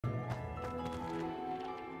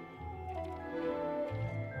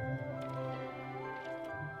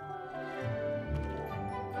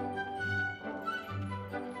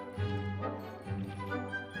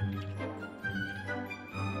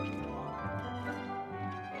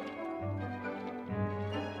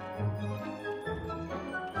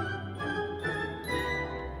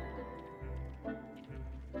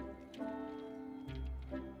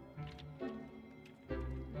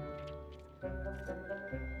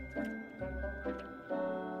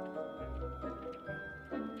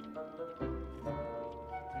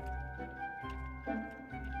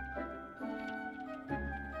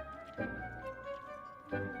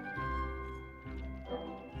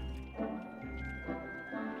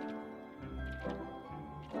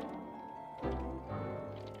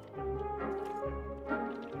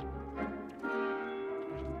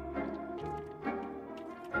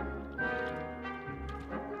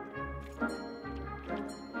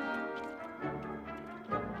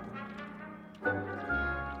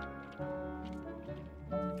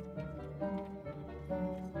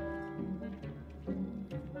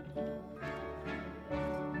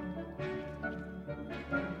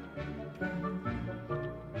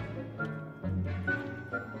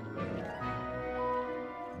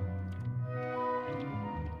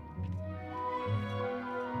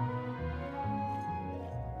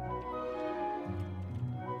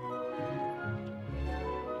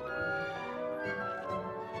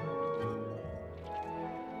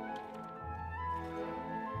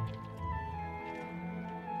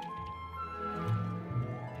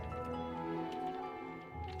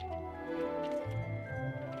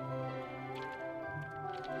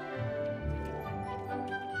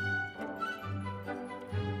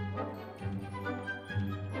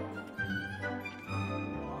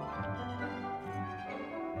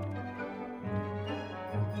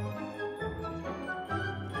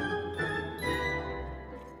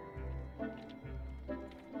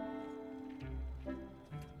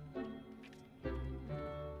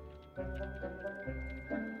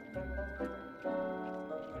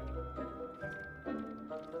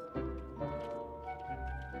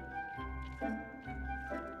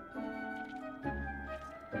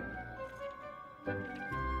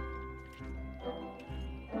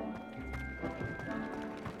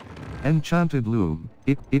Enchanted Loom,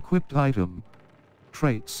 equipped item.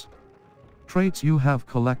 Traits. Traits you have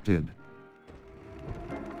collected.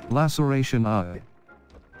 Laceration Eye.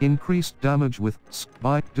 Increased damage with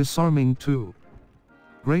by Disarming 2.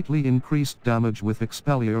 Greatly increased damage with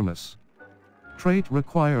Expelliarmus. Trait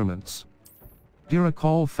requirements.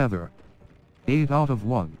 Diracol Feather. 8 out of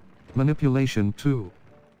 1. Manipulation 2.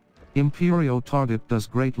 Imperio target does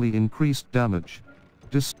greatly increased damage.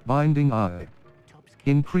 Binding Eye.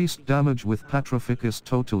 Increased damage with Patrificus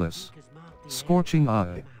Totalis. Scorching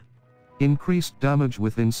Eye. Increased damage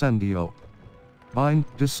with Incendio.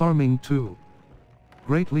 Disarming 2.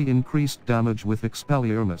 Greatly increased damage with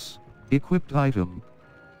Expelliarmus. Equipped item.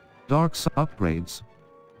 Dark upgrades.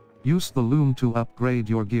 Use the loom to upgrade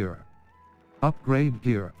your gear. Upgrade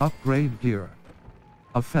gear. Upgrade gear.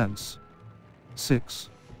 Offense. 6.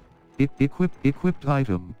 Equipped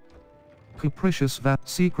item. Capricious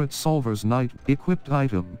Secret Solver's Knight. Equipped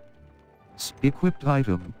item. Equipped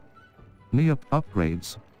item. Nia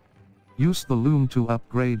upgrades. Use the loom to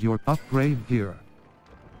upgrade your upgrade gear.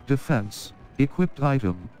 Defense. Equipped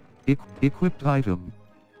item. Equipped item.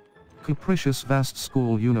 Capricious Vast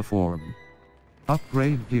School Uniform.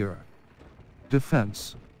 Upgrade gear.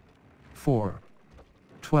 Defense. 4.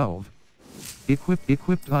 12.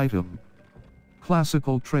 Equipped item.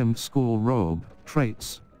 Classical Trimmed School Robe.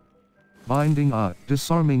 Traits. Binding Eye.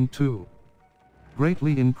 Disarming 2.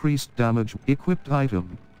 Greatly increased damage. Equipped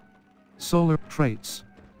item. Solar Traits.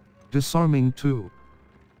 Disarming 2.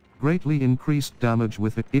 Greatly increased damage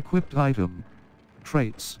with it. Equipped item.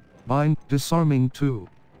 Traits. Disarming 2.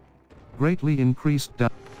 Greatly increased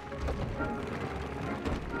damage.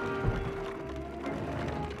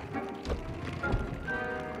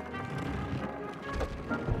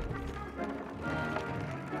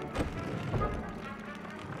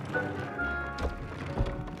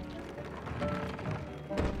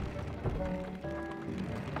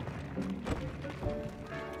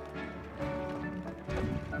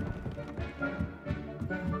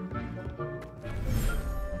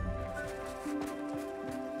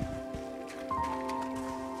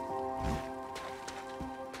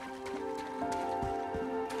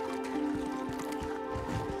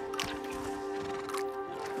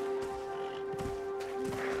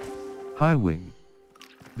 High Wing.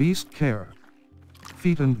 Beast Care.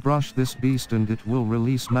 Feed and brush this beast and it will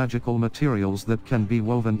release magical materials that can be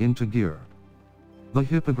woven into gear. The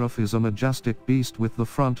hippogriff is a majestic beast with the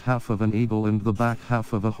front half of an eagle and the back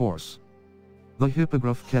half of a horse. The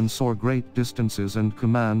hippogriff can soar great distances and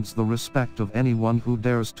commands the respect of anyone who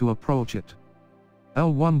dares to approach it.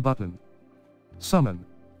 L1 button. Summon.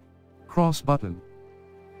 Cross button.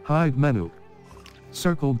 Hide menu.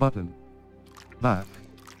 Circle button. Back.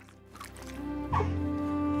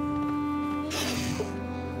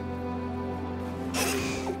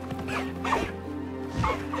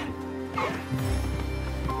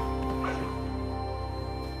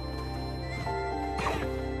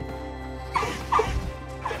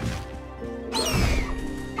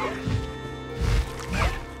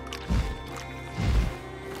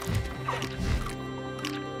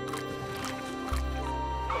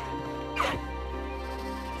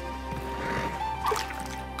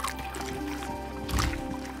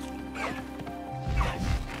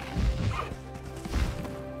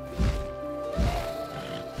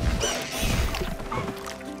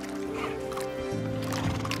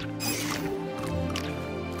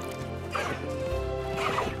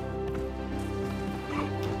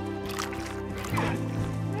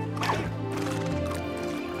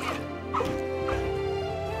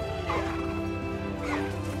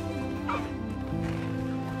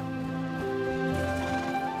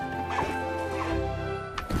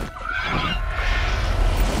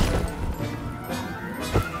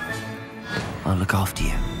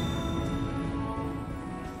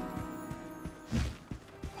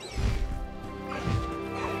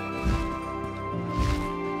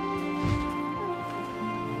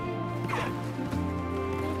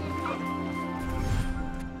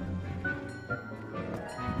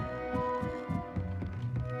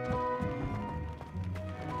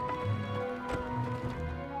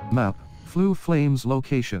 Map, Flue Flames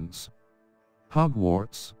locations.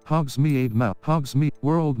 Hogwarts, Hogsmeade Map, Hogsmeade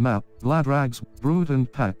World Map, Gladrags, Brood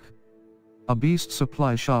and Peck. A Beast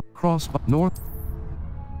Supply Shop, North.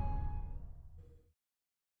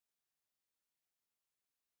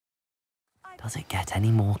 Does it get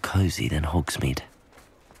any more cozy than Hogsmeade?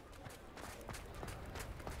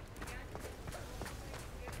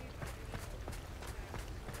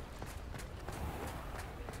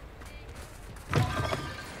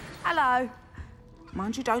 Hello.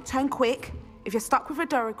 Mind you don't turn quick. If you're stuck with a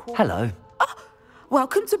Duracell... Hello. Oh,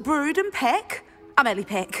 welcome to Brood and Peck. I'm Ellie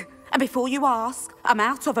Peck. And before you ask, I'm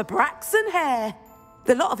out of a Braxton hair.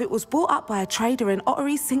 The lot of it was bought up by a trader in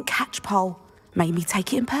Ottery St. Catchpole. Made me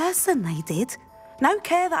take it in person, they did. No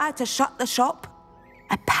care that I had to shut the shop.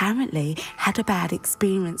 Apparently had a bad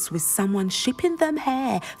experience with someone shipping them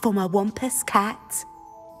hair for my Wampus cat.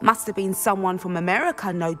 Must have been someone from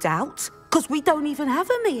America, no doubt, because we don't even have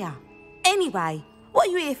them here. Anyway, what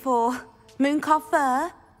are you here for? Mooncar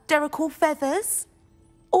fur? Duracell feathers?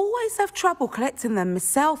 Always have trouble collecting them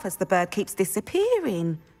myself as the bird keeps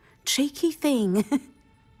disappearing. Cheeky thing.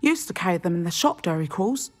 Used to carry them in the shop,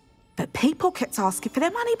 Duracells. But people kept asking for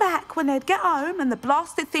their money back when they'd get home and the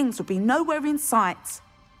blasted things would be nowhere in sight.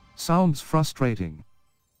 Sounds frustrating.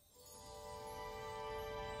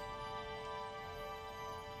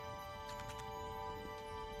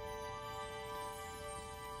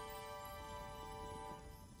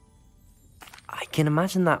 I can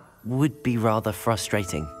imagine that would be rather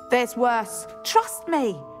frustrating. There's worse. Trust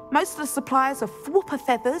me. Most of the suppliers of whooper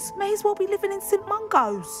feathers may as well be living in St.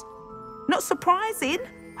 Mungo's. Not surprising,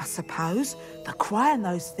 I suppose, the cry on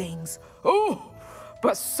those things. Oh,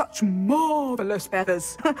 but such marvellous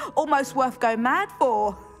feathers. Almost worth going mad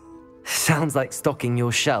for. Sounds like stocking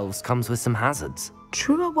your shelves comes with some hazards.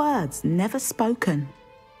 Truer words never spoken.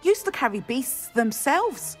 Used to carry beasts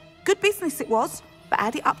themselves. Good business it was, but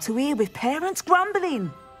had it up to here with parents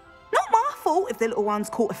grumbling. Not my fault if the little ones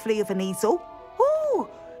caught a flea of an easel. Ooh,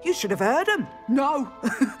 you should have heard them. No,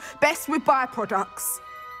 best with byproducts.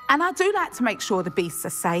 And I do like to make sure the beasts are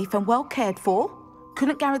safe and well cared for.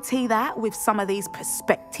 Couldn't guarantee that with some of these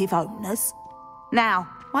prospective owners. Now,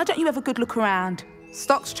 why don't you have a good look around?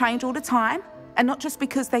 Stocks change all the time, and not just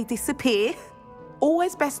because they disappear.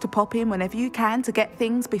 Always best to pop in whenever you can to get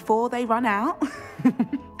things before they run out.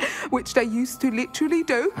 Which they used to literally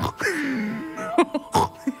do.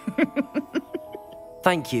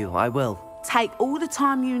 Thank you, I will. Take all the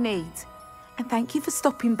time you need. And thank you for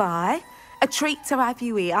stopping by. A treat to have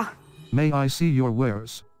you here. May I see your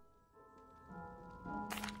wares?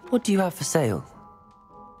 What do you have for sale?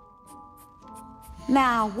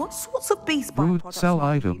 Now, what sorts of beast Brood byproducts sell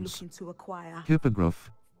are you items. looking to acquire? Hippogriff.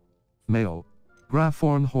 Male.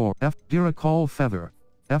 Graphorn Hor. F. Duracell feather.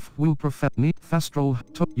 F. Whooper neat Thestral.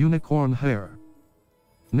 Unicorn hair.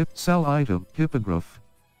 Nip sell item. Hippogriff.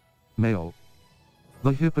 Male.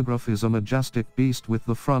 The hippogriff is a majestic beast with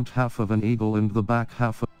the front half of an eagle and the back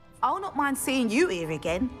half of... I'll not mind seeing you here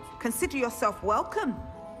again. Consider yourself welcome.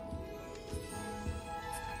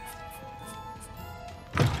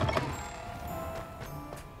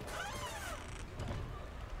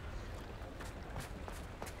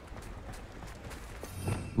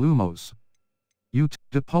 Lumos.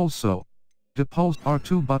 Depulso. Depulse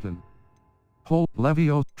R2 button. Pol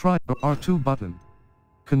Levio Tri R2 button.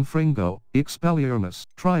 Confringo, Expelliarmus,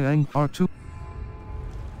 Triang R2.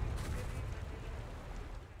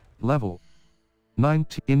 Level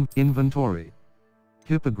 19 inventory.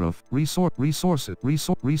 Hippogriff resources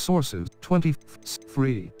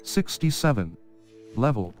 23 67.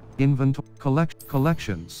 Level inventory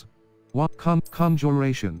collections. What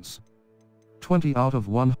conjurations 20 out of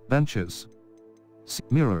 1 benches.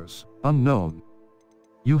 Mirrors unknown.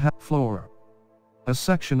 You have floor. A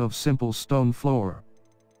section of simple stone floor.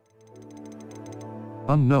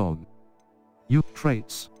 Unknown. You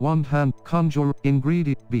traits 1 hand conjure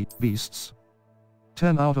ingredient beasts.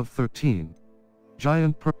 10 out of 13.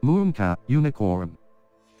 Giant mooncat unicorn.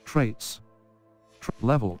 Traits.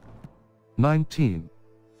 Level 19.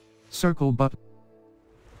 Circle button.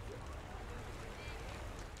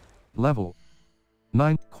 Level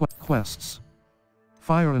 9 quests.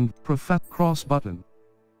 Fire and Prophet cross button.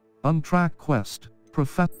 Untrack quest.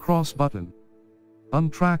 Prophet cross button.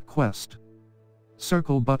 Untrack quest.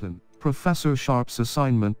 Circle button. Professor Sharp's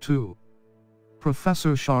assignment 2.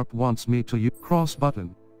 Professor Sharp wants me to use cross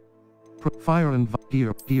button. Fire and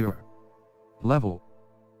gear. Level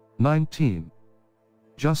 19.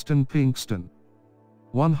 Justin Pinkston.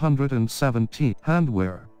 117.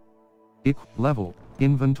 Handwear. Level.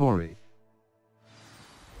 Inventory.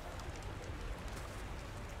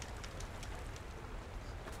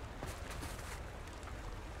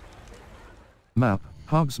 Map,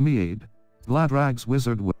 Hogsmeade. Gladrag's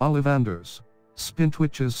Wizard Ollivanders.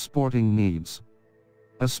 Spintwitch's Sporting Needs.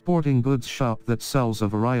 A sporting goods shop that sells a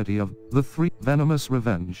variety of the 3 Venomous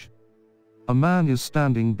Revenge. A man is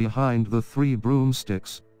standing behind the 3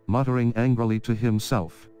 broomsticks, muttering angrily to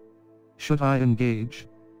himself. Should I engage?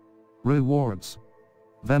 Rewards.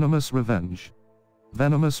 Venomous Revenge.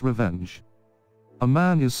 Venomous Revenge. A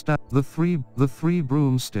man is the three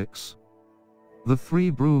broomsticks. The 3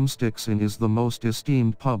 Broomsticks Inn is the most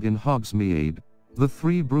esteemed pub in Hogsmeade. The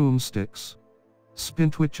 3 Broomsticks.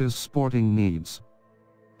 Spintwitch's Sporting Needs.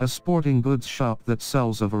 A sporting goods shop that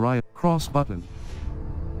sells a variety. Cross button.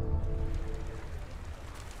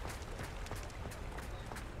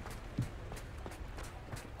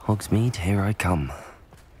 Hogsmeade, here I come.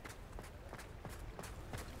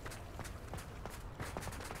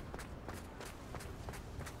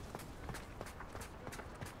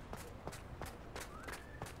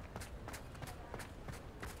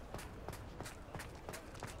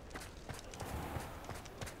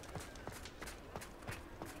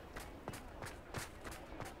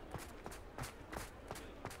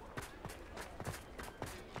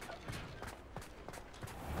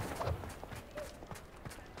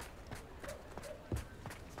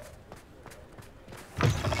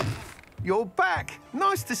 You're back!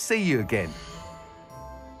 Nice to see you again.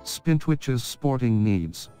 Spintwitch's Sporting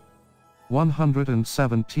Needs.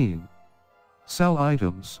 117. Sell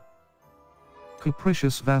items.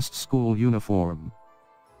 Capricious Vast School Uniform.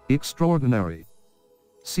 Extraordinary.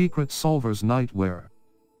 Secret Solver's Nightwear.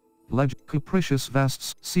 Capricious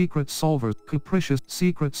Vast Secret Solver's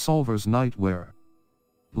Nightwear.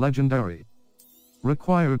 Legendary.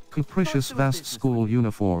 Required Capricious Vast School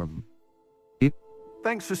Uniform.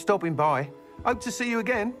 Thanks for stopping by. Hope to see you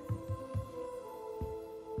again.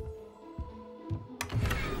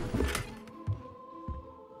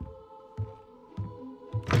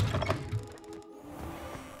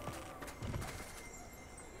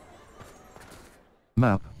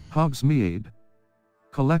 Map, Hogsmeade.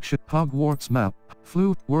 Collection, Hogwarts Map,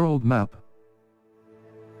 Flute World Map.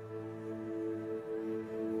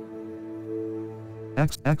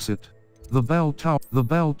 Exit. The bell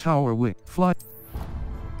tower wing. Fly.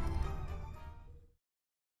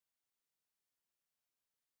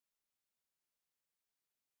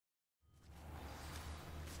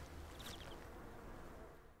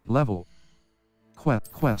 Level.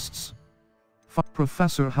 Quests.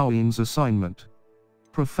 Professor Hoween's assignment.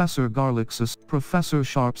 Professor Garlick's Professor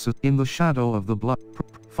Sharp's In the Shadow of the Blood.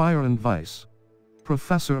 Fire and Vice.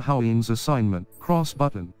 Professor Hoween's assignment. Cross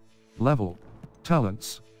button. Level.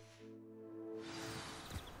 Talents.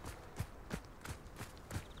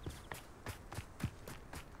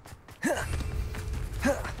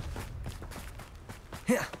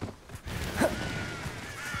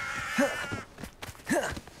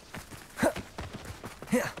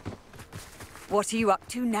 What are you up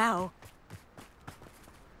to now?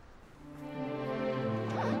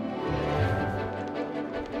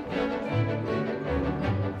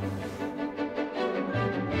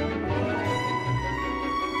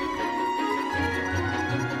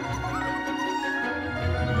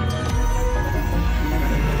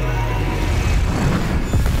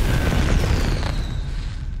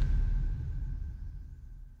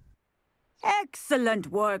 Excellent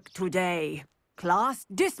work today. Class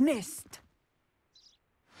dismissed.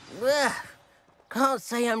 Ugh. Can't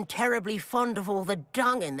say I'm terribly fond of all the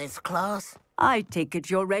dung in this class. I take it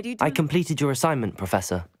you're ready to... I completed your assignment,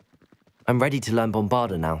 Professor. I'm ready to learn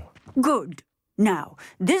Bombarda now. Good. Now,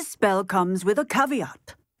 this spell comes with a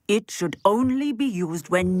caveat. It should only be used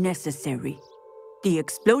when necessary. The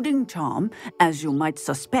exploding charm, as you might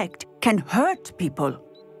suspect, can hurt people.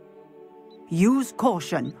 Use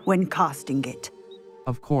caution when casting it.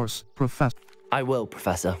 Of course, Professor. I will,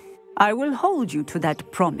 Professor. I will hold you to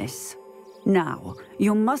that promise. Now,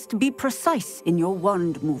 you must be precise in your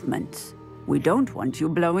wand movements. We don't want you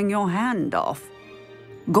blowing your hand off.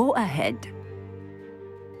 Go ahead.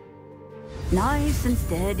 Nice and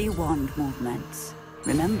steady wand movements.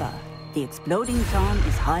 Remember, the exploding charm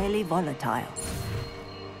is highly volatile.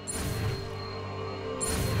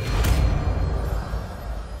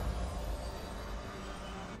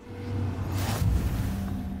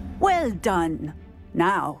 Well done.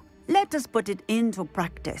 Now, let us put it into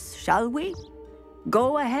practice, shall we?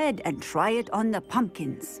 Go ahead and try it on the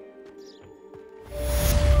pumpkins.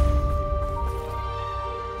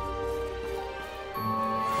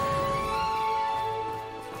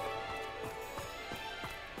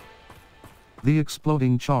 The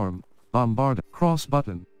exploding charm. Bombarda. Cross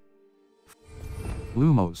button.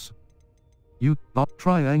 Lumos.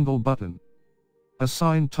 Triangle button.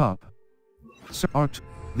 Assign top. Art.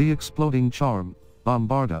 The exploding charm,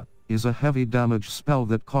 Bombarda, is a heavy damage spell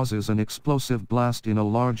that causes an explosive blast in a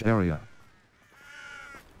large area.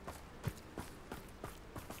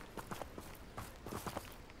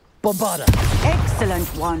 Bombarda!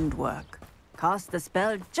 Excellent wand work. Cast the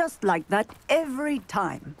spell just like that every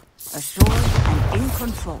time. Assured and in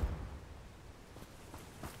control.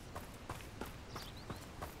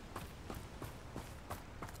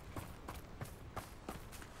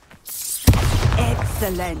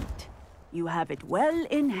 Excellent. You have it well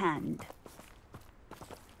in hand.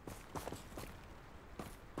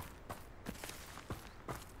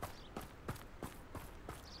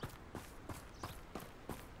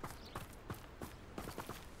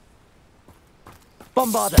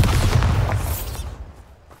 Bombarda!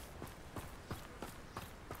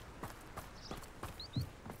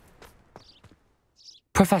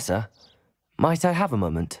 Professor, might I have a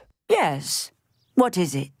moment? Yes. What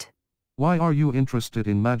is it? Why are you interested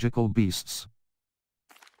in magical beasts?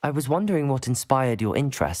 I was wondering what inspired your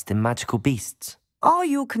interest in magical beasts. Are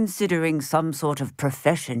you considering some sort of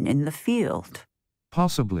profession in the field?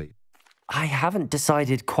 Possibly. I haven't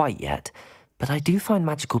decided quite yet, but I do find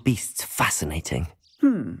magical beasts fascinating.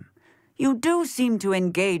 You do seem to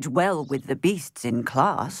engage well with the beasts in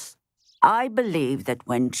class. I believe that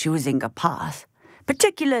when choosing a path,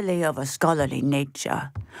 particularly of a scholarly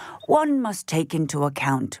nature, one must take into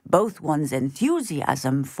account both one's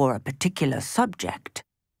enthusiasm for a particular subject,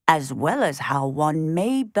 as well as how one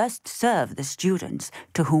may best serve the students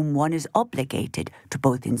to whom one is obligated to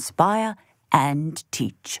both inspire and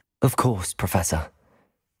teach. Of course, Professor.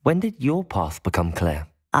 When did your path become clear?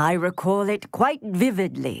 I recall it quite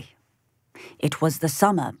vividly. It was the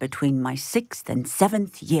summer between my 6th and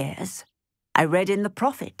 7th years. I read in the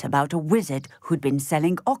Prophet about a wizard who'd been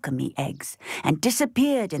selling alchemy eggs and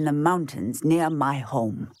disappeared in the mountains near my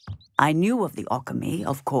home. I knew of the alchemy,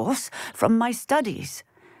 of course, from my studies,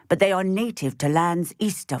 but they are native to lands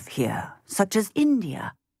east of here, such as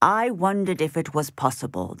India. I wondered if it was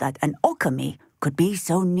possible that an alchemy could be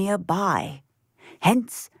so nearby.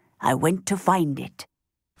 Hence, I went to find it.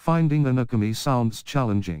 Finding an alchemy sounds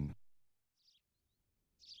challenging.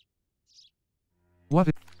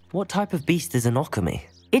 What type of beast is an alchemy?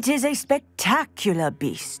 It is a spectacular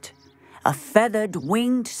beast. A feathered,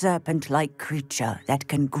 winged serpent-like creature that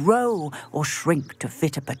can grow or shrink to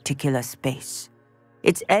fit a particular space.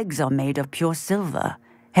 Its eggs are made of pure silver,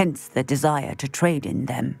 hence the desire to trade in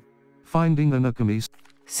them. Finding an alchemy.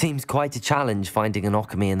 Seems quite a challenge finding an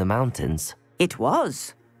alchemy in the mountains. It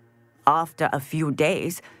was. After a few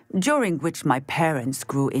days, during which my parents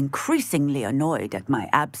grew increasingly annoyed at my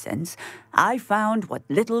absence, I found what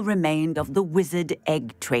little remained of the wizard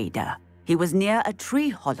egg trader. He was near a tree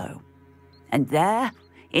hollow, and there,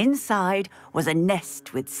 inside, was a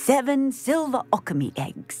nest with 7 silver alchemy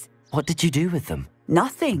eggs. What did you do with them?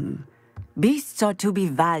 Nothing. Beasts are to be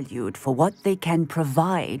valued for what they can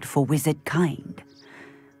provide for wizard kind.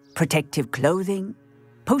 Protective clothing,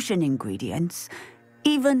 potion ingredients,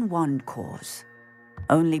 even wand cores.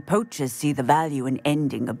 Only poachers see the value in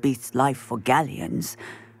ending a beast's life for galleons.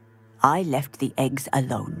 I left the eggs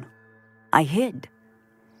alone. I hid,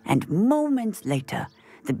 and moments later,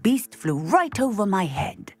 the beast flew right over my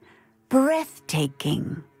head.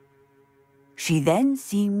 Breathtaking. She then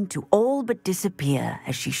seemed to all but disappear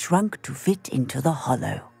as she shrunk to fit into the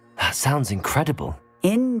hollow. That sounds incredible.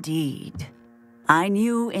 Indeed. I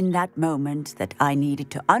knew in that moment that I needed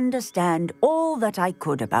to understand all that I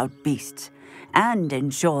could about beasts and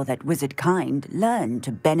ensure that wizard kind learned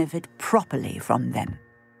to benefit properly from them.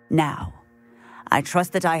 Now, I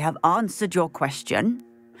trust that I have answered your question.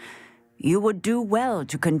 You would do well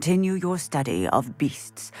to continue your study of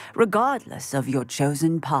beasts, regardless of your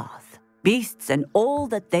chosen path. Beasts and all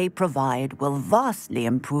that they provide will vastly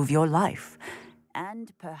improve your life,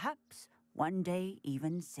 and perhaps one day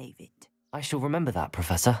even save it. I shall remember that,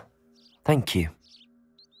 Professor. Thank you.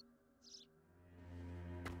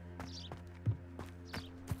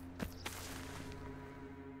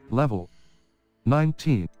 Level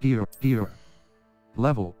 19. Gear.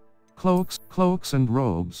 Level. Cloaks and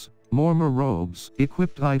robes. More robes.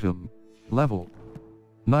 Equipped item. Level.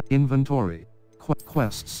 Inventory.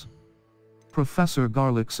 Quests. Professor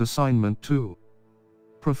Garlick's assignment 2.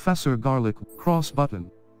 Professor Garlick. Cross button.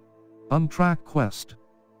 Untrack quest.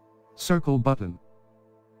 Circle button.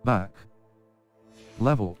 Back.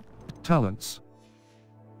 Level. Talents.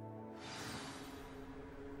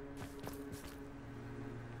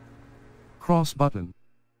 Cross button.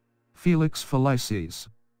 Felix Felices.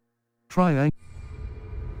 Triangle.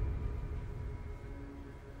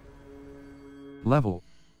 Level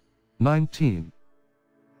 19.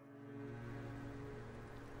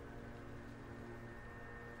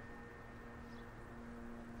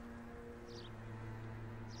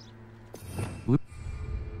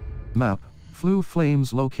 Map. Flue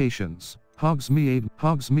Flames locations. Hogsmeade,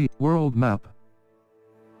 World Map.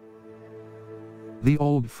 The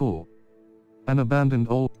Old Fool. An abandoned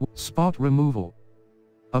old spot removal.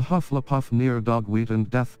 A Hufflepuff near Dogweed and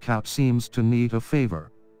Deathcap seems to need a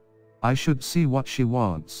favor. I should see what she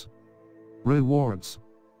wants. Rewards.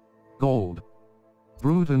 Gold.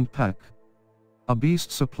 Brood and Peck. A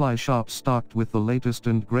beast supply shop stocked with the latest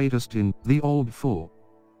and greatest in The Old Fool.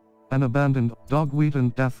 An abandoned Dogweed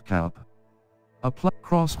and Deathcap. A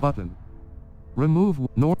cross button. Remove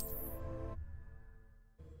north.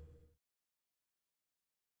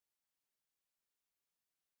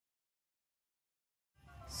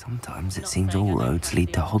 Sometimes it seems all roads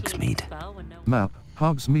lead to Hogsmeade. Map.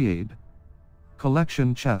 Hogsmeade.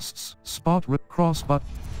 Collection chests. Spot cross button.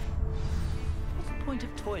 What's the point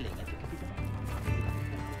of toiling if it can be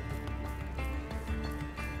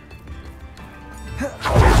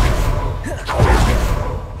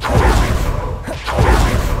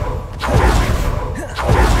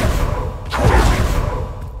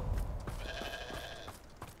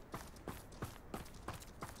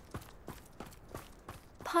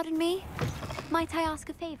Pardon me? Might I ask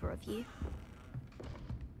a favor of you?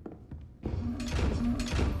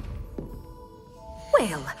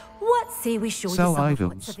 Well, what say we show you Sell some items. of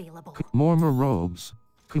what's available? Mormor robes.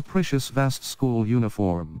 Capricious vest school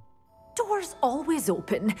uniform. Doors always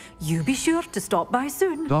open. You be sure to stop by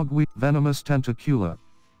soon. Dogweed. Venomous tentacula.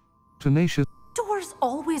 Tenacious. Doors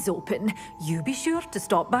always open. You be sure to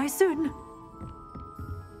stop by soon.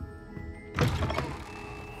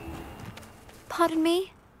 Pardon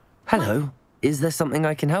me? Hello. Is there something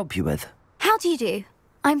I can help you with? How do you do?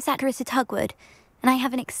 I'm Satirissa Tugwood, and I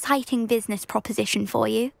have an exciting business proposition for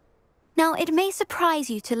you. Now, it may surprise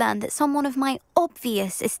you to learn that someone of my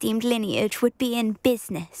obvious esteemed lineage would be in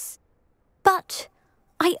business. But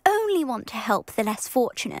I only want to help the less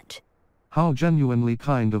fortunate. How genuinely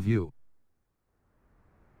kind of you.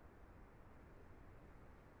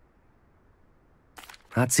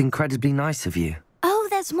 That's incredibly nice of you. Oh,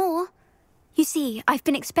 there's more. You see, I've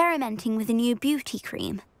been experimenting with a new beauty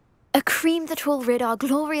cream. A cream that will rid our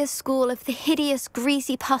glorious school of the hideous,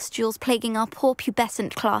 greasy pustules plaguing our poor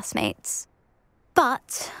pubescent classmates.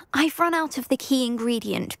 But I've run out of the key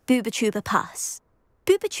ingredient, Booba-Tuba pus.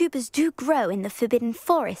 Booba-Tubas do grow in the Forbidden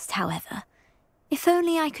Forest, however. If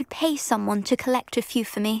only I could pay someone to collect a few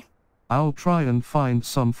for me. I'll try and find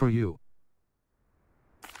some for you.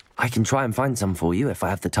 I can try and find some for you if I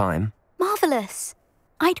have the time. Marvellous.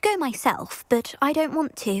 I'd go myself, but I don't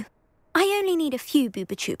want to. I only need a few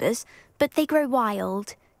Booba-Tubas, but they grow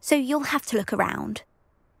wild, so you'll have to look around.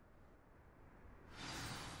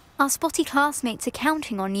 Our spotty classmates are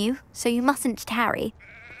counting on you, so you mustn't tarry.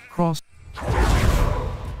 Cross.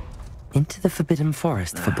 Into the Forbidden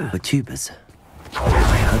Forest for Booba-Tubas.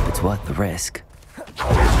 I hope it's worth the risk.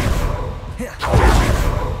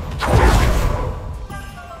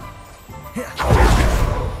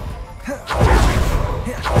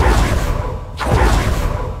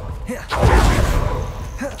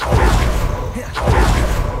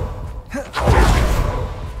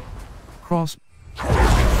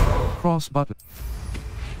 Cross button.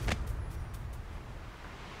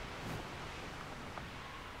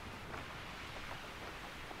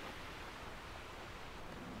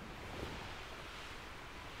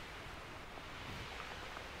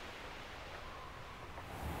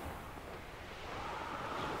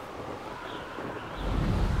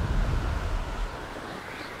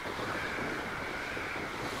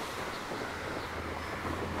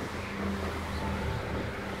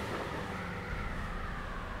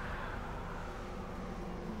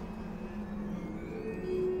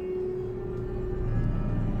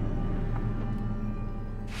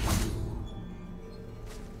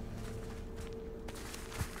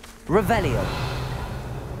 Revelio.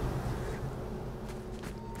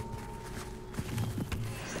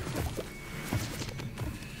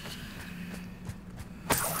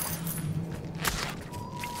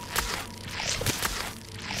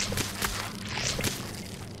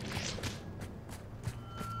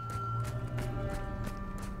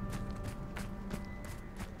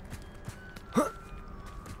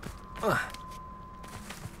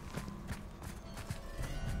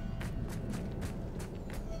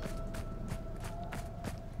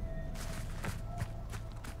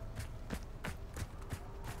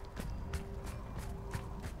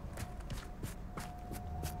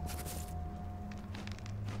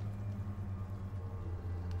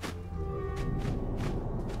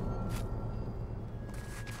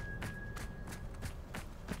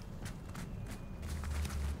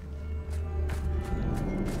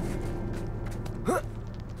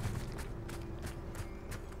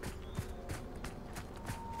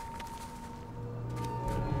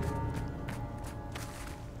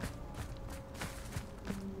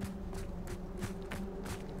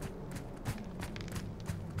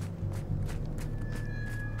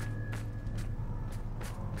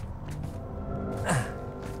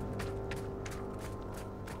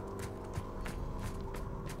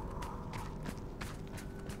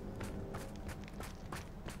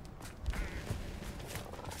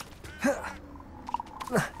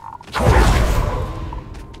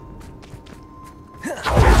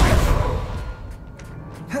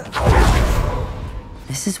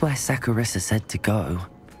 This is where Saccharissa said to go.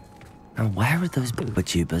 Now where are those booba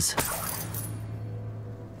tubers?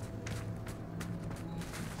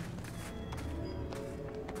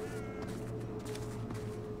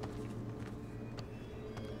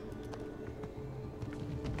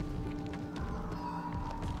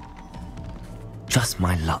 Just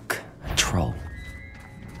my luck. A troll.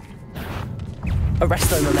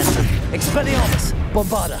 Arresto momentum. Expelliarmus.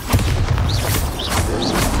 Bombarda.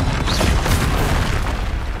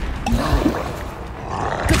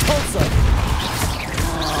 Repulso.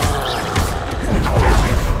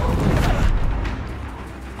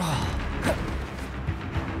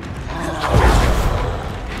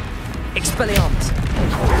 Expelliarmus.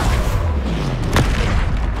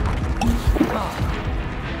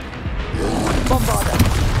 Bombarda.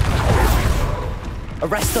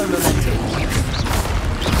 Arresto momentum.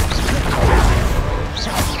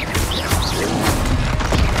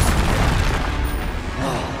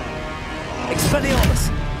 Expelliarmus.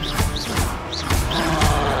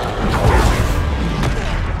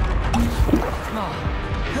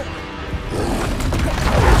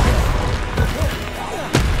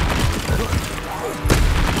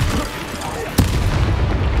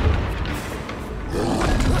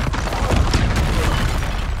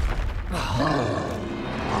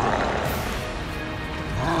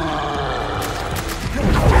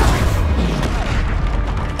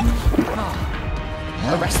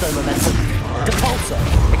 Arresto momentum. Depulso.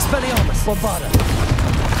 Expelliarmus. Bombarda.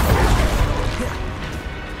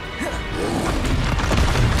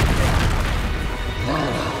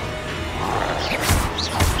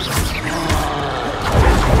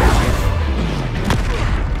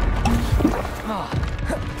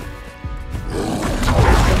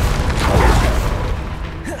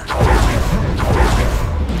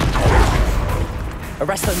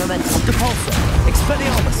 Arresto momentum. Depulso.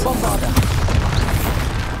 Expelliarmus. Bombarda.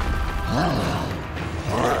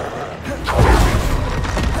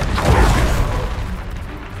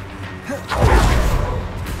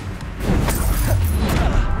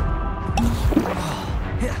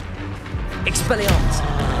 Expelliarmus.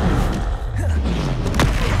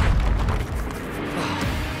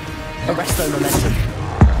 Arresto momentum.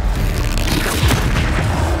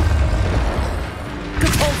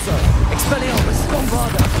 Depulso. Expelliarmus.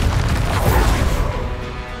 Bombarda.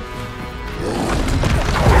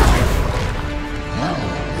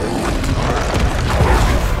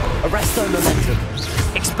 Arresto momentum.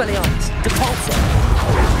 Expelliarmus. Depulso.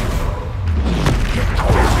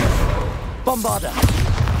 Bombarda.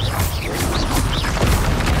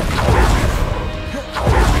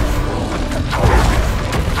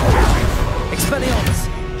 Expelliarmus.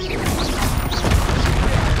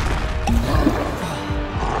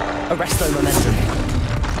 Arresto momentum.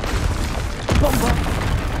 Bombarda.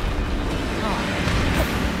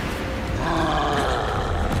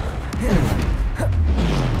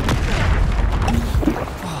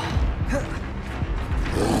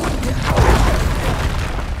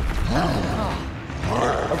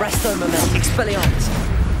 Arresto momentum. Expelliarmus.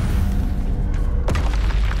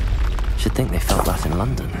 Should think they felt that in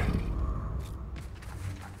London.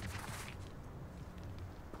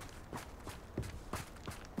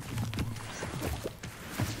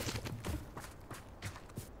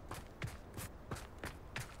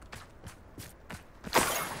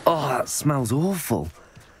 Oh, that smells awful.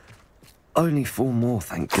 Only 4 more,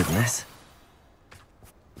 thank goodness.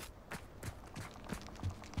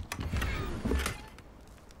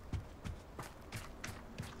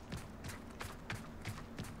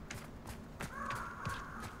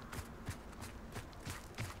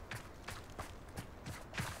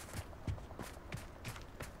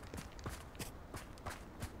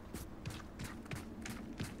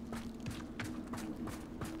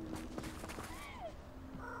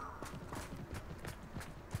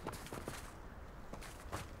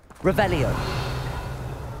 Revelio.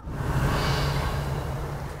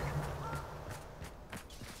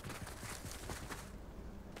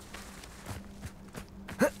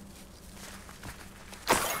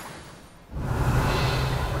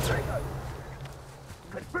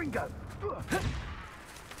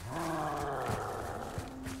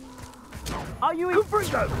 Are you in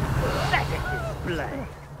Confringo? Let it display.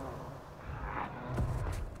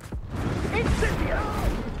 Incendio!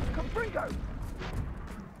 Confringo!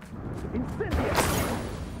 Incendio!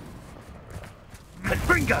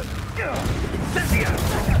 Confringo! Incendio!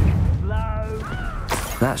 Slow!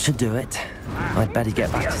 That should do it. I'd better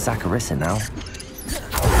get back to Saccharissa now.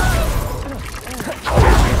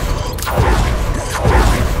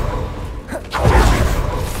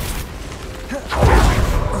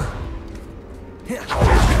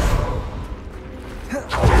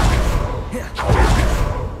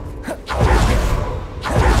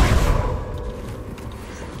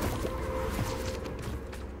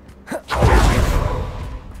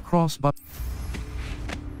 Cross button.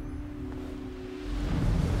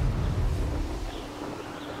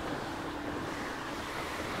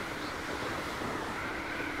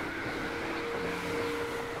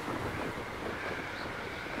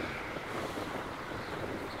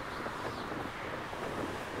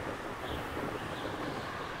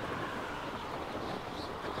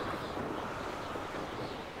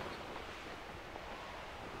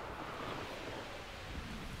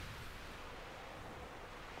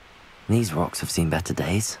 These rocks have seen better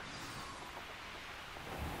days.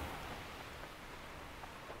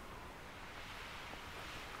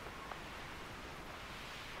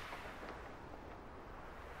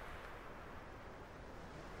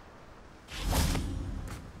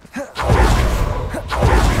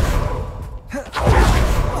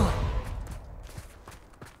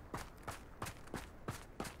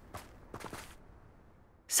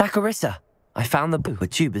 Saccharissa, I found the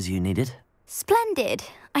tubers you needed. Splendid.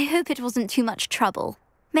 I hope it wasn't too much trouble.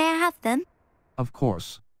 May I have them? Of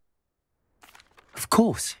course. Of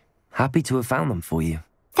course. Happy to have found them for you.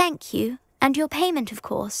 Thank you. And your payment, of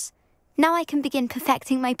course. Now I can begin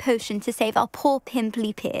perfecting my potion to save our poor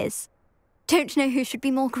pimply peers. Don't know who should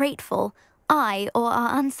be more grateful, I or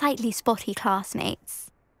our unsightly spotty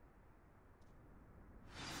classmates.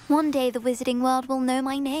 One day the wizarding world will know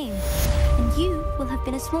my name, and you will have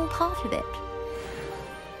been a small part of it.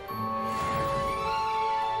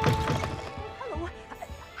 Hello.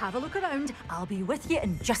 Have a look around. I'll be with you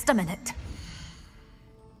in just a minute.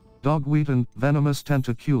 Dogweed and venomous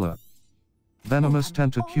tentacula. Venomous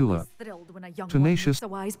tentacula. Thrilled when a young Tenacious. one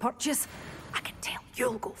makes a wise purchase. I can tell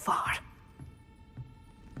you'll go far.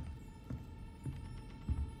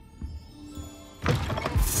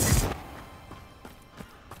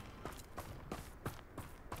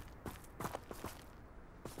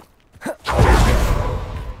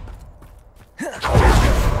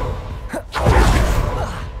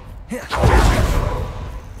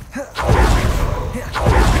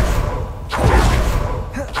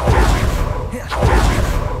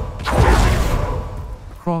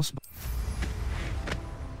 Cross.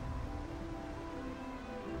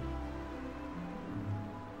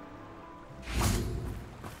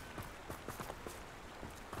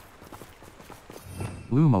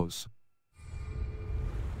 Lumos.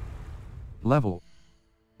 Level.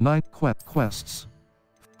 Night quests.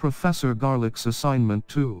 Professor Garlick's assignment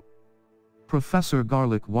 2. Professor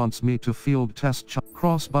Garlick wants me to field test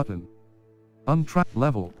cross button. Untracked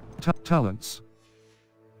level. Talents.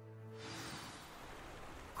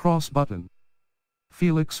 Cross button.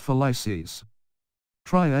 Felix Felices.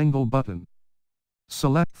 Triangle button.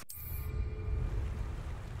 Select.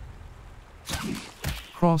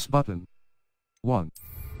 Cross button. 1.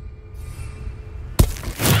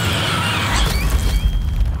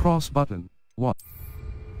 Cross button. 1.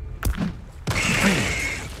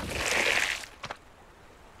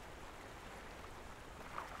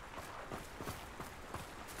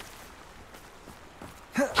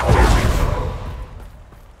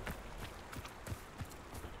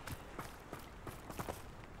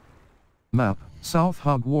 Map, South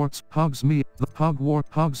Hogwarts, Hogsmeade, the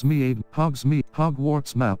Hogwarts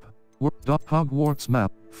map, Hogwarts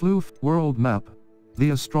map, Floof, world map, the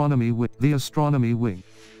astronomy wing.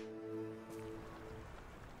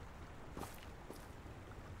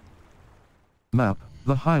 Map,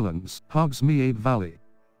 the Highlands, Hogsmeade Valley.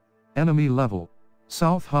 Enemy level,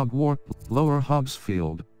 South Hogwarts, Lower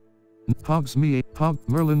Hogsfield. Hogsmeade,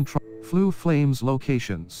 Merlin, Floo Flames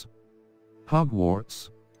locations. Hogwarts.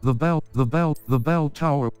 The bell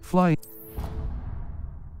tower, fly.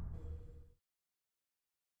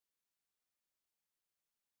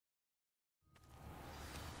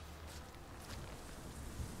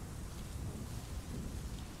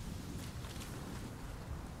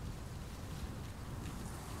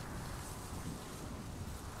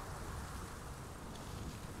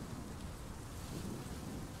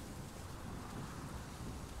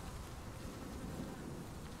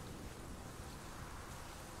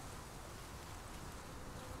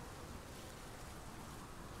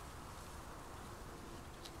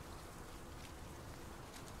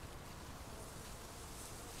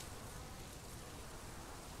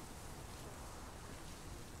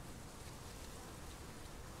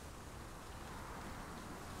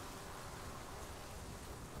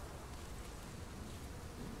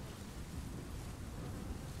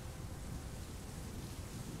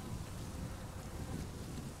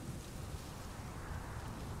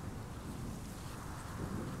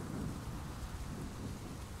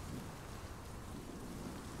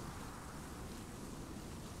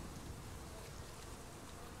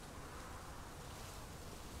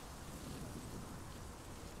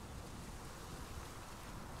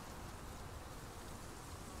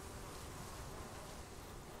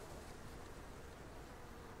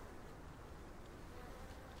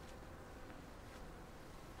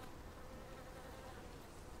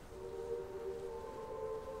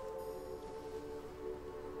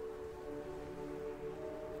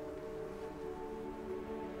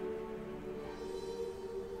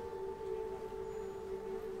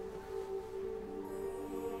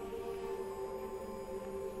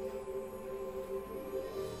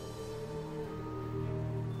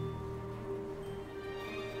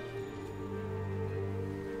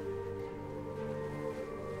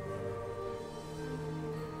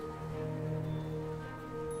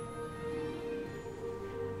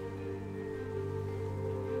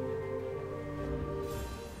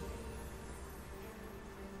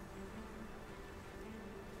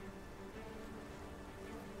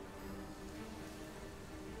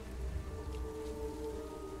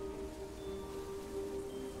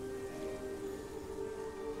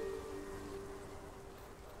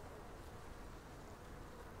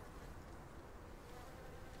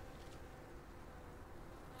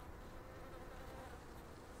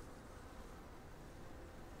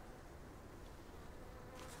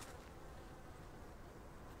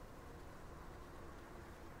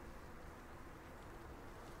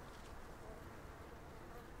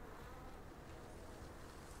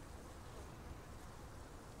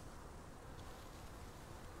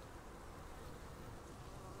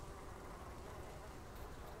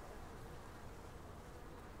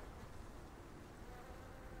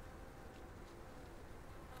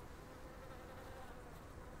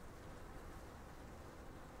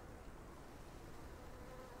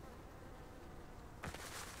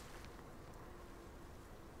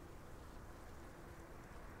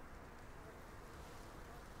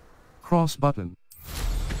 Cross button.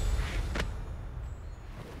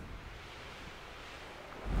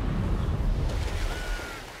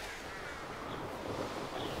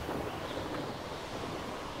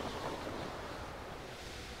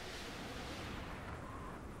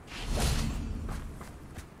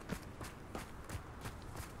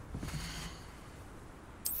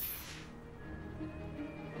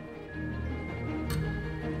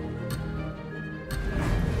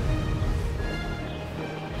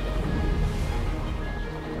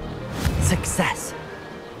 Success!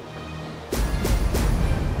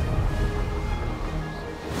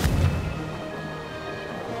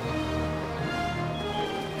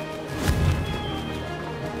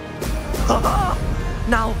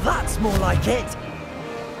 Now that's more like it!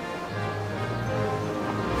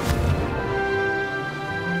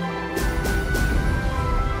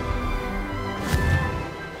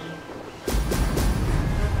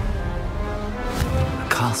 A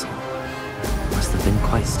castle. Must have been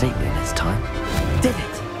quite stately in its time. Did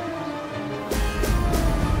it!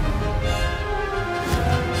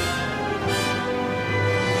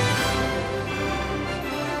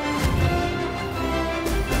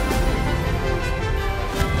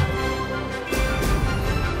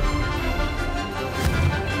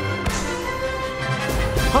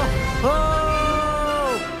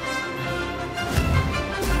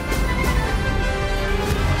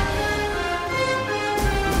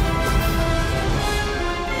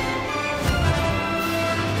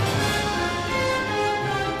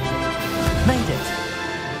 Made it!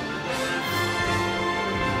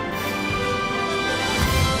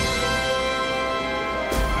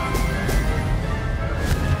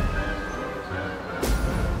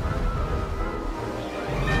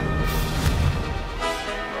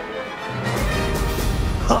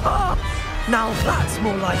 Now that's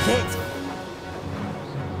more like it!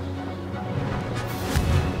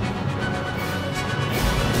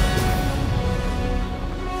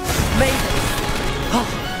 Made it!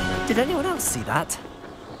 Oh, did anyone else see that?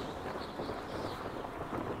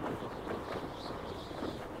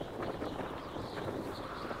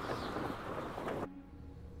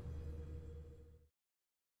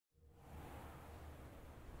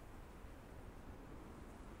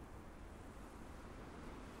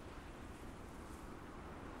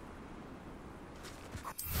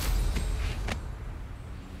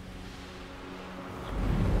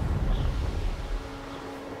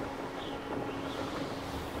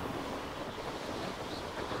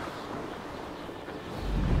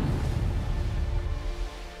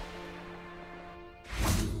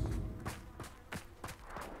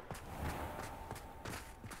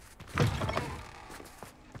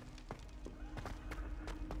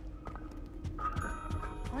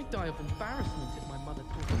 I'd die of embarrassment if my mother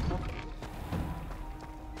taught me Hogwarts.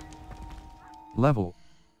 Level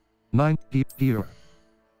 9 gear.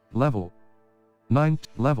 Level 9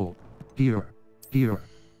 level gear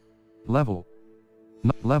level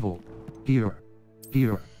level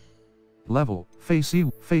gear level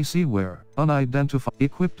facey wear unidentified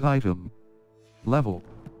equipped item level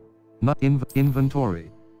not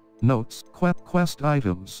inventory notes quest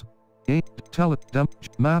items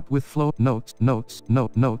map with flow notes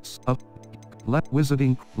up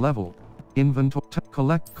wizarding level inventory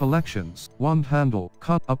collections wand handle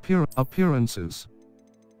cut appearances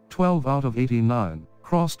 12 out of 89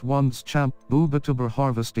 crossed wands champ boobatuber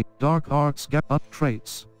harvesting dark arts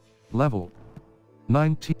traits level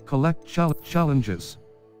 19 collect challenges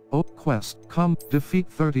quest come defeat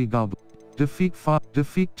 30 goblin defeat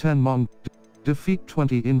 10 mong defeat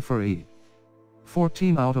 20 inferi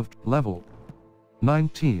 14 out of level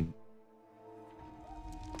 19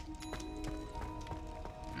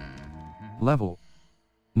 level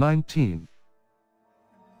 19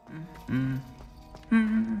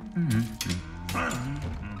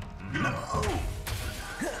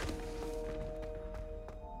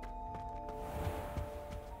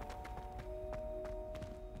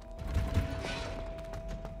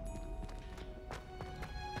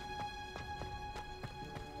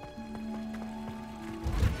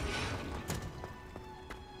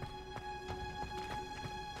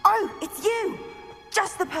 Oh, it's you!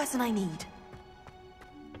 Just the person I need.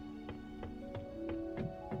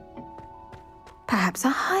 Perhaps a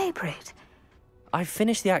hybrid. I've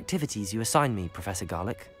finished the activities you assigned me, Professor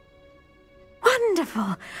Garlick.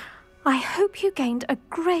 Wonderful! I hope you gained a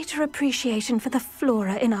greater appreciation for the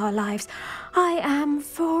flora in our lives. I am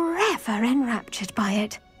forever enraptured by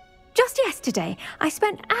it. Just yesterday, I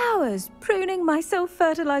spent hours pruning my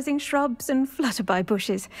self-fertilizing shrubs and flutterby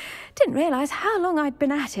bushes. Didn't realize how long I'd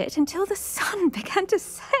been at it until the sun began to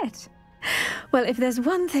set. Well, if there's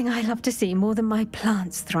one thing I love to see more than my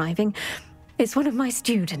plants thriving, it's one of my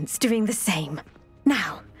students doing the same.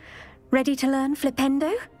 Now, ready to learn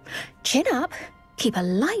Flipendo? Chin up, keep a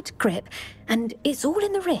light grip, and it's all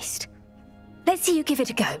in the wrist. Let's see you give it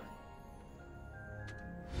a go.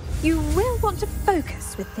 You will want to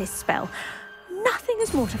focus with this spell. Nothing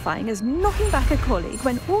as mortifying as knocking back a colleague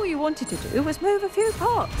when all you wanted to do was move a few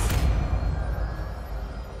pots.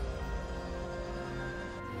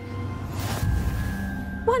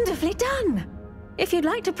 Wonderfully done! If you'd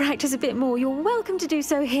like to practice a bit more, you're welcome to do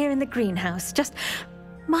so here in the greenhouse. Just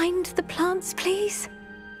mind the plants, please.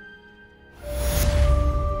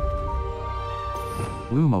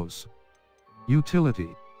 Lumos. Utility.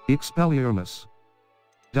 Expelliarmus.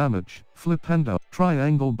 Damage. Flipendo.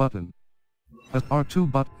 Triangle button.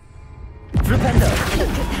 R2 button. Flipendo! Look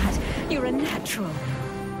at that! You're a natural.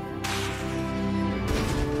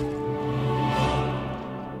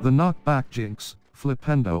 The knockback jinx.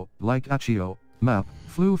 Flipendo, like Accio, map,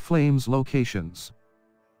 flew flames locations.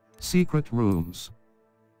 Secret rooms.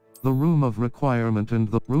 The room of requirement and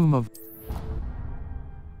the room of...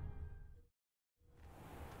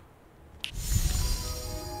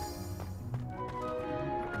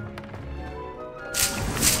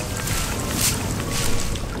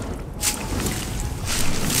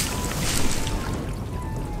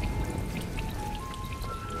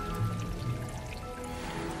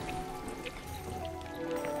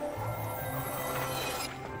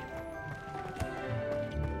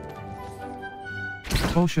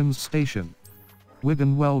 Potions Station.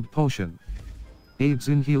 Wiggenweld Potion. Aids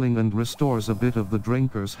in healing and restores a bit of the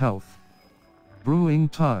drinker's health. Brewing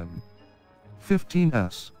time.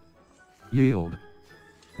 15s. Yield.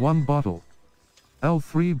 1 bottle.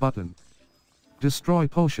 L3 button. Destroy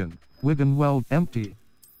Potion. Wiggenweld empty.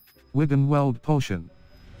 Wiggenweld Potion.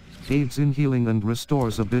 Aids in healing and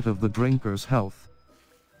restores a bit of the drinker's health.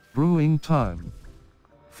 Brewing time.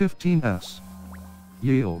 15s.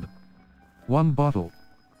 Yield. 1 bottle.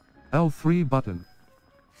 L3 button.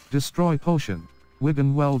 Destroy Potion.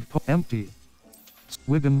 Wiggenweld empty.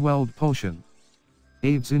 Wiggenweld Potion.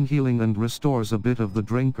 Aids in healing and restores a bit of the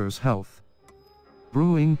drinker's health.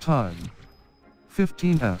 Brewing time.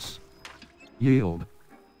 15s. Yield.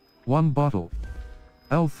 1 bottle.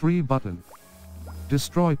 L3 button.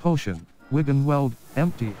 Destroy Potion. Wiggenweld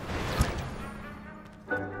empty.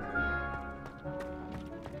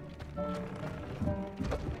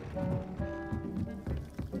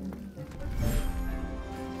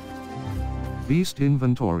 Beast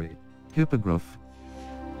Inventory. Hippogriff.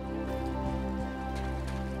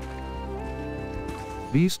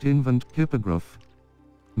 Beast Hippogriff.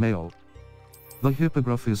 Male. The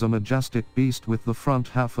hippogriff is a majestic beast with the front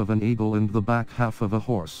half of an eagle and the back half of a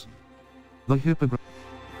horse. The hippogriff.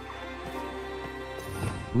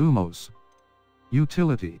 Lumos.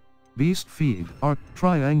 Utility. Beast Feed. R.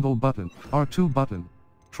 Triangle button. R2 button.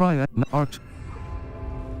 R2.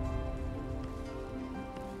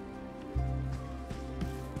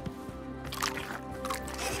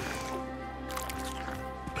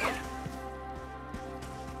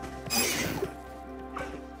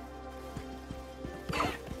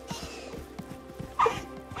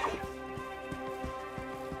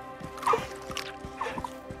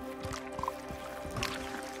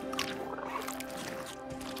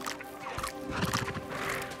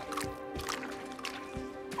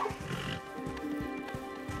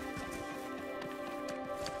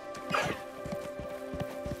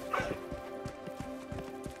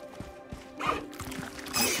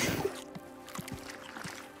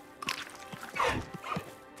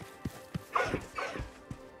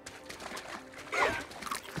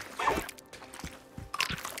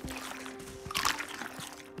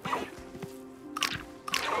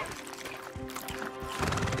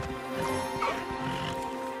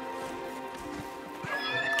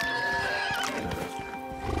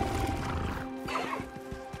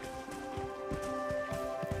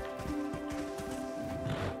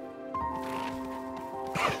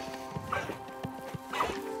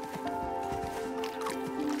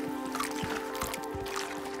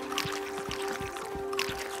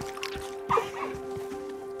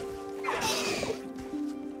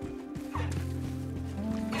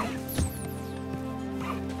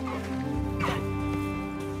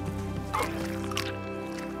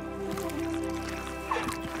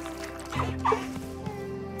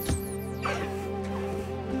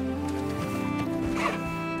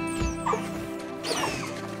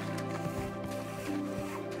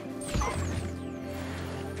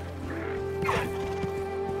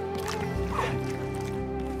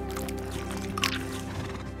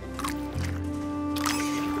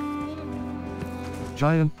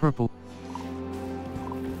 Giant purple.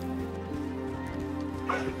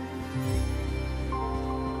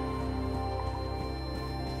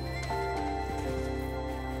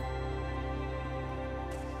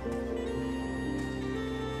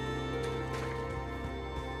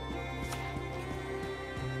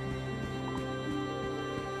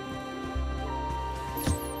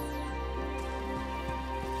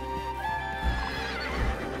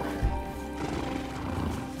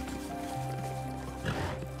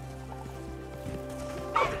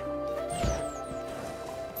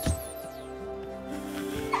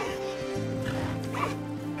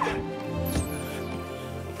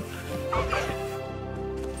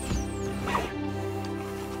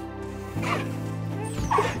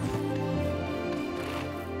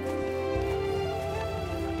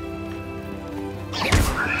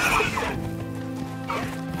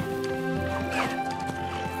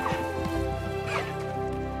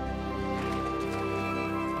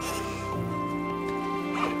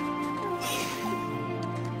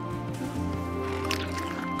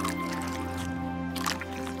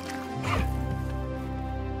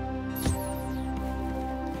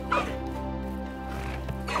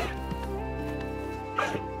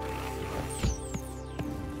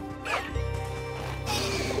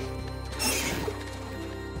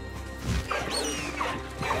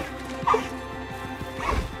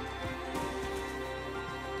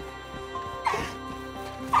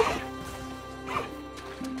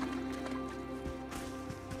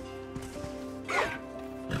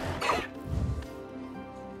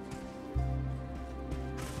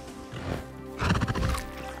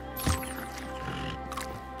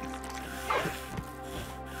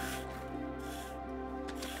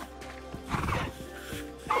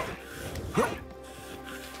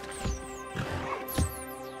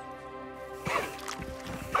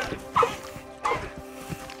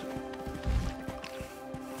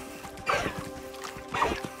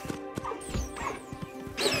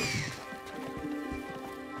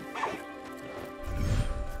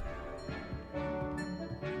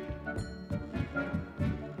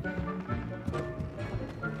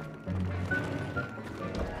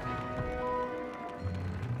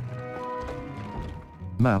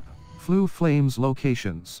 Map, Flue Flames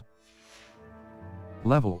locations.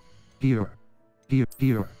 Level, Gear.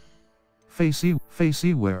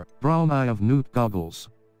 Facey wear, Brown Eye of Newt goggles.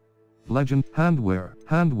 Legend,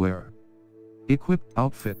 handwear. Equip,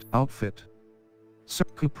 outfit.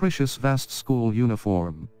 Capricious vast school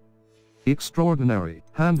uniform. Extraordinary,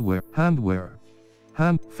 handwear.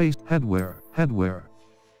 Face, headwear.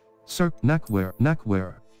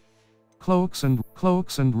 Neckwear. Cloaks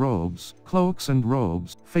and robes,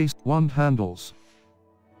 face, wand handles.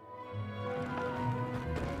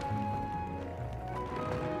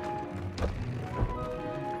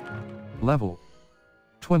 Level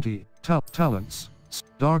 20, talents,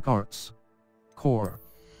 dark arts, core,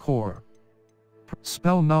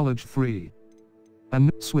 spell knowledge 3,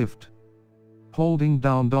 and swift. Holding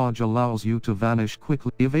down dodge allows you to vanish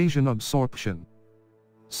quickly, evasion absorption.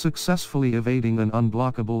 Successfully evading an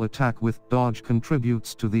unblockable attack with dodge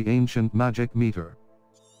contributes to the ancient magic meter.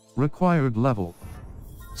 Required level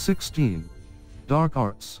 16. Dark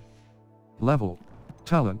arts. Level,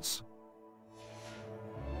 talents.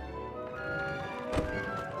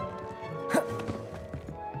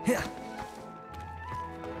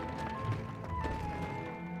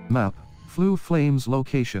 Map, Flue Flames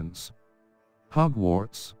locations.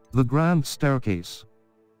 Hogwarts, the Grand Staircase.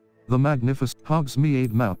 The magnificent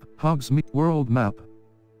Hogsmeade map, Hogsmeade world map.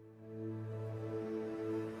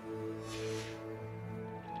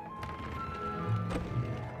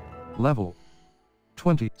 Level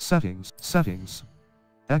 20, settings.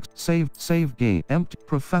 Save game, empty,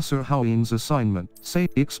 Professor Howing's assignment, save,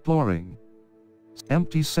 exploring.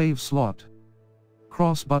 Empty save slot.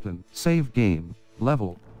 Cross button, save game,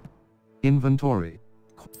 level. Inventory.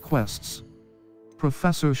 Quests.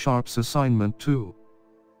 Professor Sharp's assignment 2.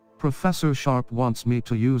 Professor Sharp wants me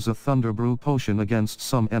to use a Thunderbrew potion against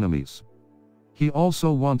some enemies. He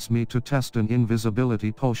also wants me to test an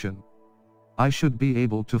invisibility potion. I should be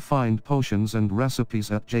able to find potions and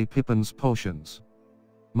recipes at J. Pippin's Potions.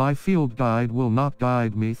 My field guide will not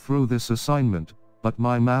guide me through this assignment, but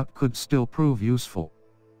my map could still prove useful.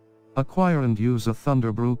 Acquire and use a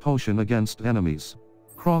Thunderbrew potion against enemies.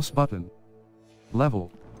 Cross button.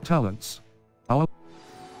 Level, talents.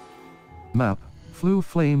 Map, Flue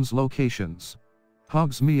Flames locations.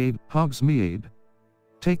 Hogsmeade.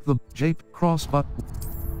 Take the J. cross button.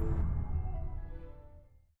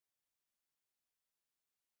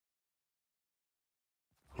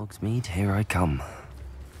 Hogsmeade, here I come.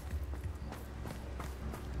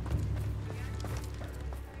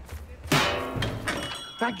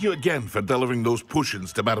 Thank you again for delivering those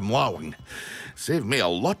potions to Madame Lawing. Saved me a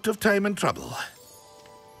lot of time and trouble.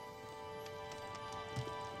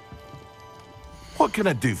 What can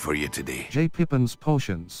I do for you today? J. Pippin's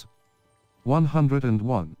Potions.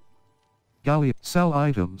 101. Gallia. Sell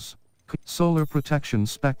items. Solar protection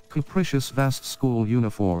spec. Capricious vast school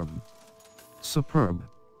uniform. Superb.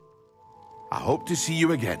 I hope to see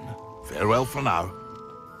you again. Farewell for now.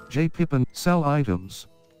 J. Pippin. Sell items.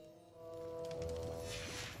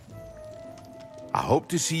 I hope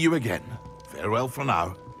to see you again. Farewell for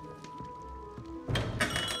now.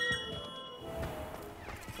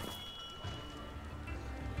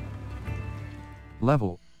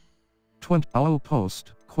 Level 20. Owl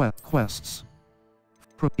Post. Quests.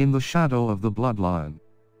 In the Shadow of the Bloodline.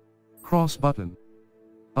 Cross button.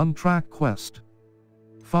 Untrack quest.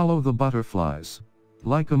 Follow the butterflies.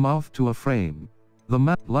 Like a mouth to a frame. The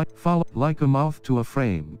map follow like a mouth to a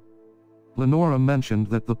frame. Lenora mentioned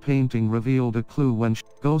that the painting revealed a clue when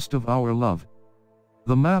Ghost of Our Love.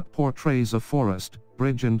 The map portrays a forest,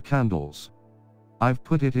 bridge and candles. I've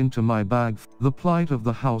put it into my bag. The plight of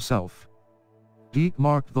the house elf. Deek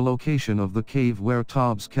marked the location of the cave where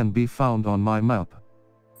Tobbs can be found on my map.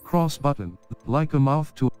 Cross button, like a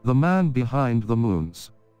mouth to the man behind the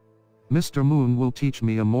moons. Mr. Moon will teach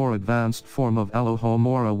me a more advanced form of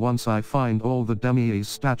Alohomora once I find all the Demi's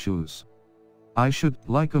statues. I should,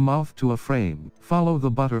 like a mouth to a frame, follow the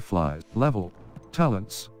butterflies. Level,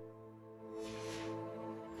 talents.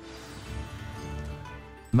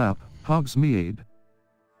 Map, Hogsmeade.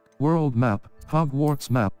 World map, Hogwarts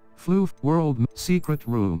map. Floof, world, secret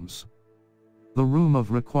rooms. The room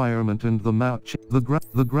of requirement and the match,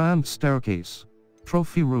 the grand staircase.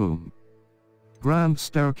 Trophy room. Grand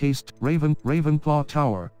staircase, Ravenclaw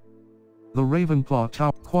Tower. The Ravenclaw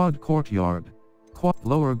Tower, quad courtyard.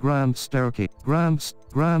 Lower grand staircase, grand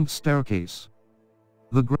staircase.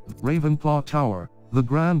 The Ravenclaw Tower, the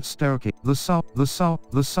grand staircase, the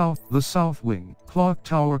south wing, clock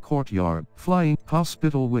tower courtyard, flying,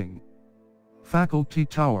 hospital wing. Faculty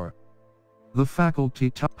Tower. The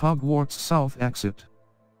Faculty Tower, Hogwarts South Exit.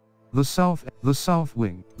 The South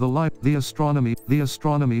Wing, the Astronomy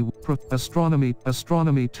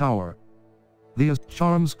Tower. The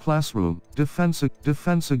Charms Classroom,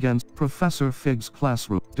 Defense against Professor Fig's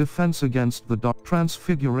Classroom, Defense against the Dark,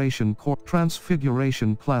 Transfiguration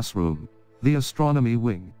Classroom. The Astronomy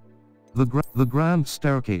Wing. The Grand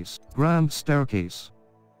Staircase, Grand Staircase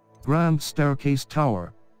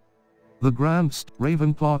Tower. The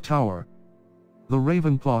Ravenclaw Tower. The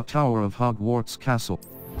Ravenclaw Tower of Hogwarts Castle.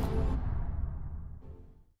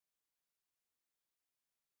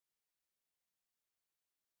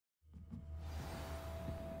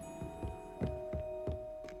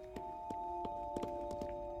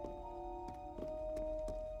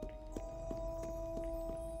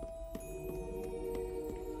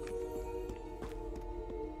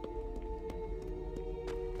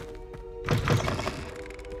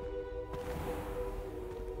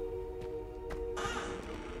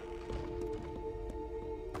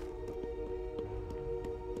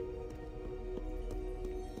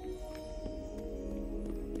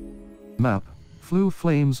 Map, Floo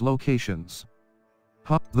Flames locations.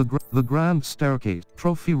 The Grand Staircase,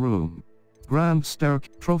 Trophy Room. Grand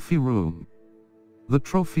Staircase, Trophy Room. The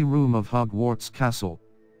Trophy Room of Hogwarts Castle.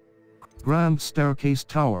 Grand Staircase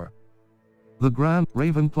Tower. The Grand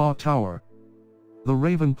Ravenclaw Tower. The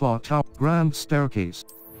Ravenclaw Tower, Grand Staircase.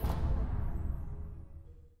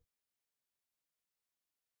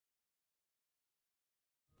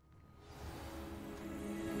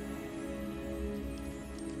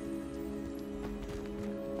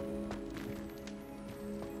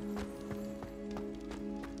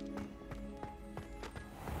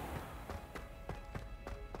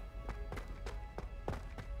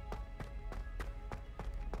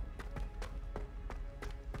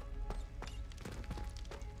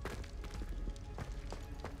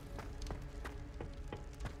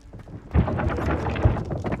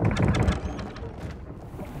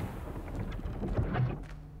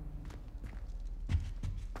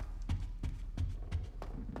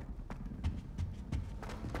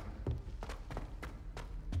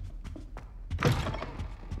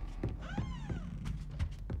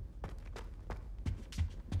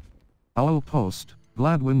 Owl Post,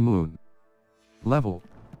 Gladwin Moon. Level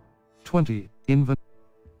 20,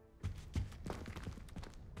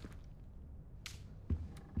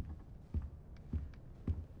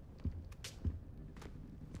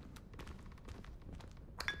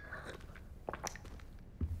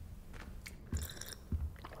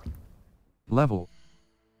 Level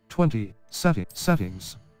 20,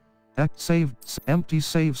 settings. Save, empty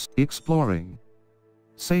saves, exploring.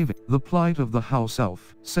 Saving. The plight of the house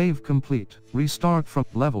elf. Save complete. Restart from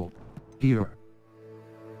level. Gear.